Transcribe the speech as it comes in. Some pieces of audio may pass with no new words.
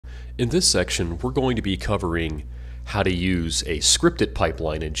In this section, we're going to be covering how to use a scripted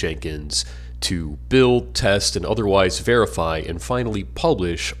pipeline in Jenkins to build, test, and otherwise verify and finally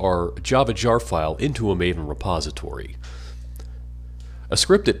publish our Java jar file into a Maven repository. A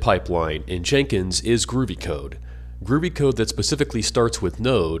scripted pipeline in Jenkins is Groovy code. Groovy code that specifically starts with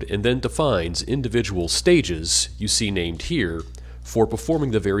Node and then defines individual stages you see named here for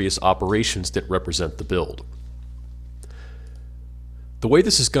performing the various operations that represent the build. The way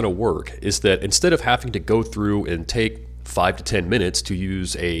this is going to work is that instead of having to go through and take 5 to 10 minutes to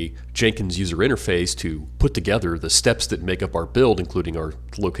use a Jenkins user interface to put together the steps that make up our build, including our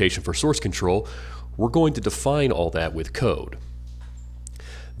location for source control, we're going to define all that with code.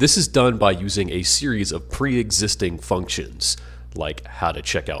 This is done by using a series of pre-existing functions, like how to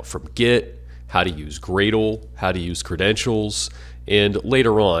check out from Git, how to use Gradle, how to use credentials, and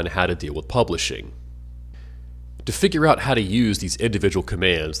later on, how to deal with publishing. To figure out how to use these individual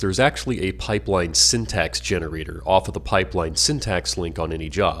commands, there's actually a pipeline syntax generator off of the pipeline syntax link on any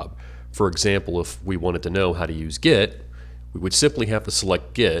job. For example, if we wanted to know how to use Git, we would simply have to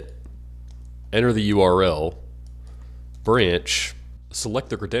select Git, enter the URL, branch,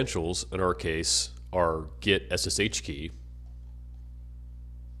 select the credentials, in our case, our Git SSH key,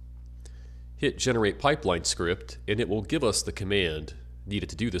 hit generate pipeline script, and it will give us the command needed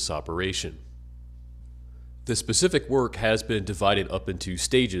to do this operation. The specific work has been divided up into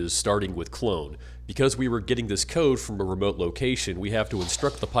stages starting with clone. Because we were getting this code from a remote location, we have to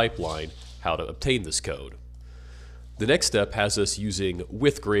instruct the pipeline how to obtain this code. The next step has us using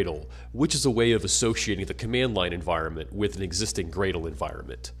with Gradle, which is a way of associating the command line environment with an existing Gradle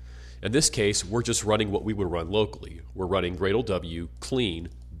environment. In this case, we're just running what we would run locally. We're running Gradle-W clean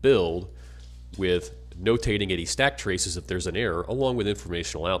build with notating any stack traces if there's an error, along with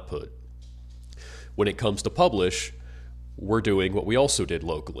informational output. When it comes to publish, we're doing what we also did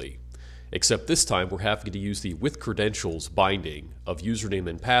locally, except this time we're having to use the with credentials binding of username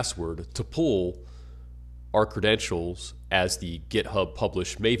and password to pull our credentials as the GitHub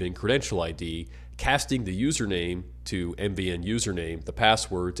publish Maven credential ID, casting the username to MVN username, the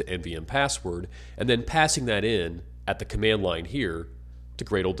password to MVN password, and then passing that in at the command line here to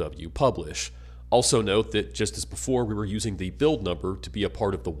Gradle-W publish. Also note that just as before we were using the build number to be a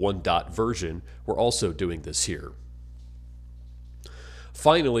part of the 1.0 version, we're also doing this here.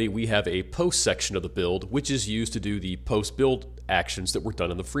 Finally, we have a post section of the build, which is used to do the post build actions that were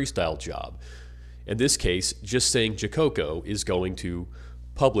done in the freestyle job. In this case, just saying Jacoco is going to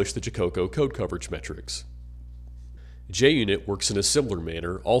publish the Jacoco code coverage metrics. JUnit works in a similar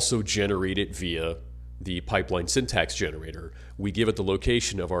manner, also generated via the pipeline syntax generator. We give it the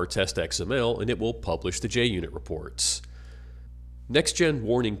location of our test XML and it will publish the JUnit reports. Next-gen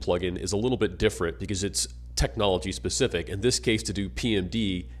warning plugin is a little bit different because it's technology specific. In this case, to do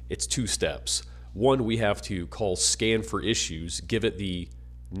PMD, it's 2 steps. One, we have to call scan for issues, give it the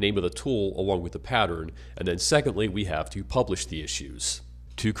name of the tool along with the pattern, and then secondly, we have to publish the issues.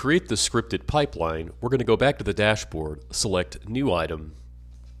 To create the scripted pipeline, we're going to go back to the dashboard, select New Item,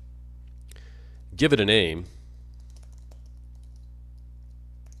 give it a name,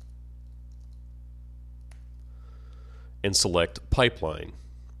 and select Pipeline.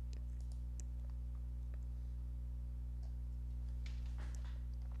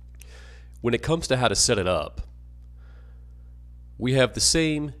 When it comes to how to set it up, we have the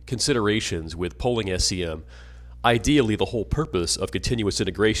same considerations with polling SEM. Ideally, the whole purpose of continuous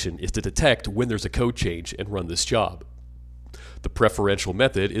integration is to detect when there's a code change and run this job. The preferential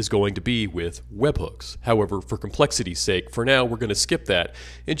method is going to be with webhooks. However, for complexity's sake, for now we're going to skip that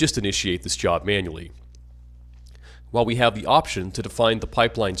and just initiate this job manually. While we have the option to define the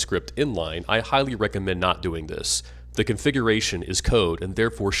pipeline script inline, I highly recommend not doing this. The configuration is code and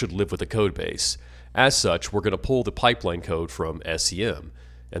therefore should live with a code base. As such, we're going to pull the pipeline code from SEM.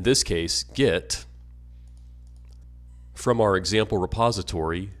 In this case, Git from our example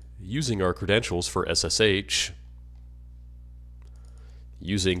repository using our credentials for SSH,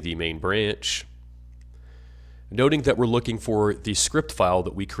 using the main branch, noting that we're looking for the script file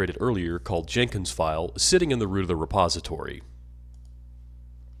that we created earlier called Jenkins file sitting in the root of the repository.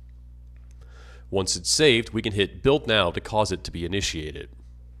 Once it's saved, we can hit Build Now to cause it to be initiated.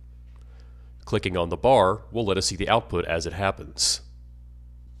 Clicking on the bar will let us see the output as it happens.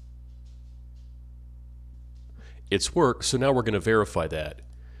 It's worked, so now we're going to verify that.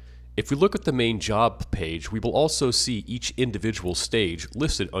 If we look at the main job page, we will also see each individual stage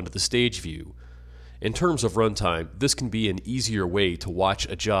listed under the stage view. In terms of runtime, this can be an easier way to watch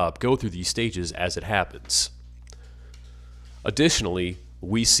a job go through these stages as it happens. Additionally,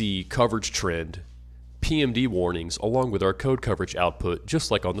 we see coverage trend PMD warnings along with our code coverage output,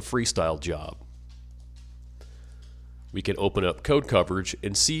 just like on the freestyle job. We can open up code coverage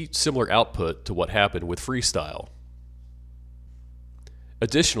and see similar output to what happened with freestyle.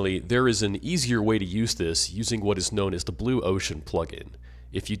 Additionally, there is an easier way to use this using what is known as the Blue Ocean plugin.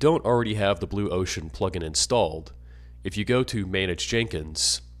 If you don't already have the Blue Ocean plugin installed, if you go to Manage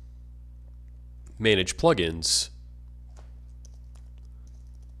Jenkins, Manage Plugins,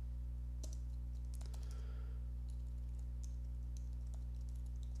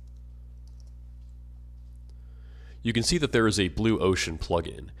 you can see that there is a Blue Ocean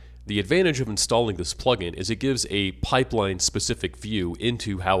plugin. The advantage of installing this plugin is it gives a pipeline-specific view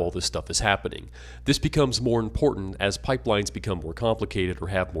into how all this stuff is happening. This becomes more important as pipelines become more complicated or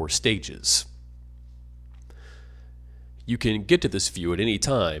have more stages. You can get to this view at any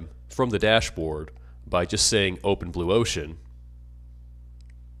time from the dashboard by just saying Open Blue Ocean.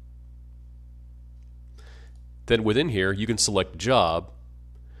 Then within here you can select Job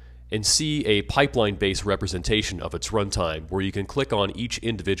and see a pipeline-based representation of its runtime where you can click on each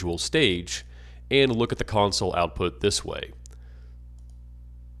individual stage and look at the console output this way.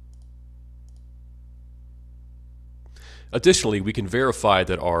 Additionally, we can verify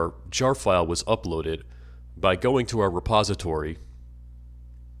that our jar file was uploaded by going to our repository,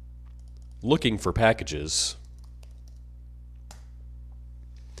 looking for packages,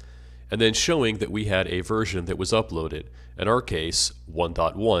 and then showing that we had a version that was uploaded. In our case,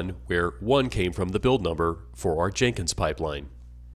 1.1, where 1 came from the build number for our Jenkins pipeline.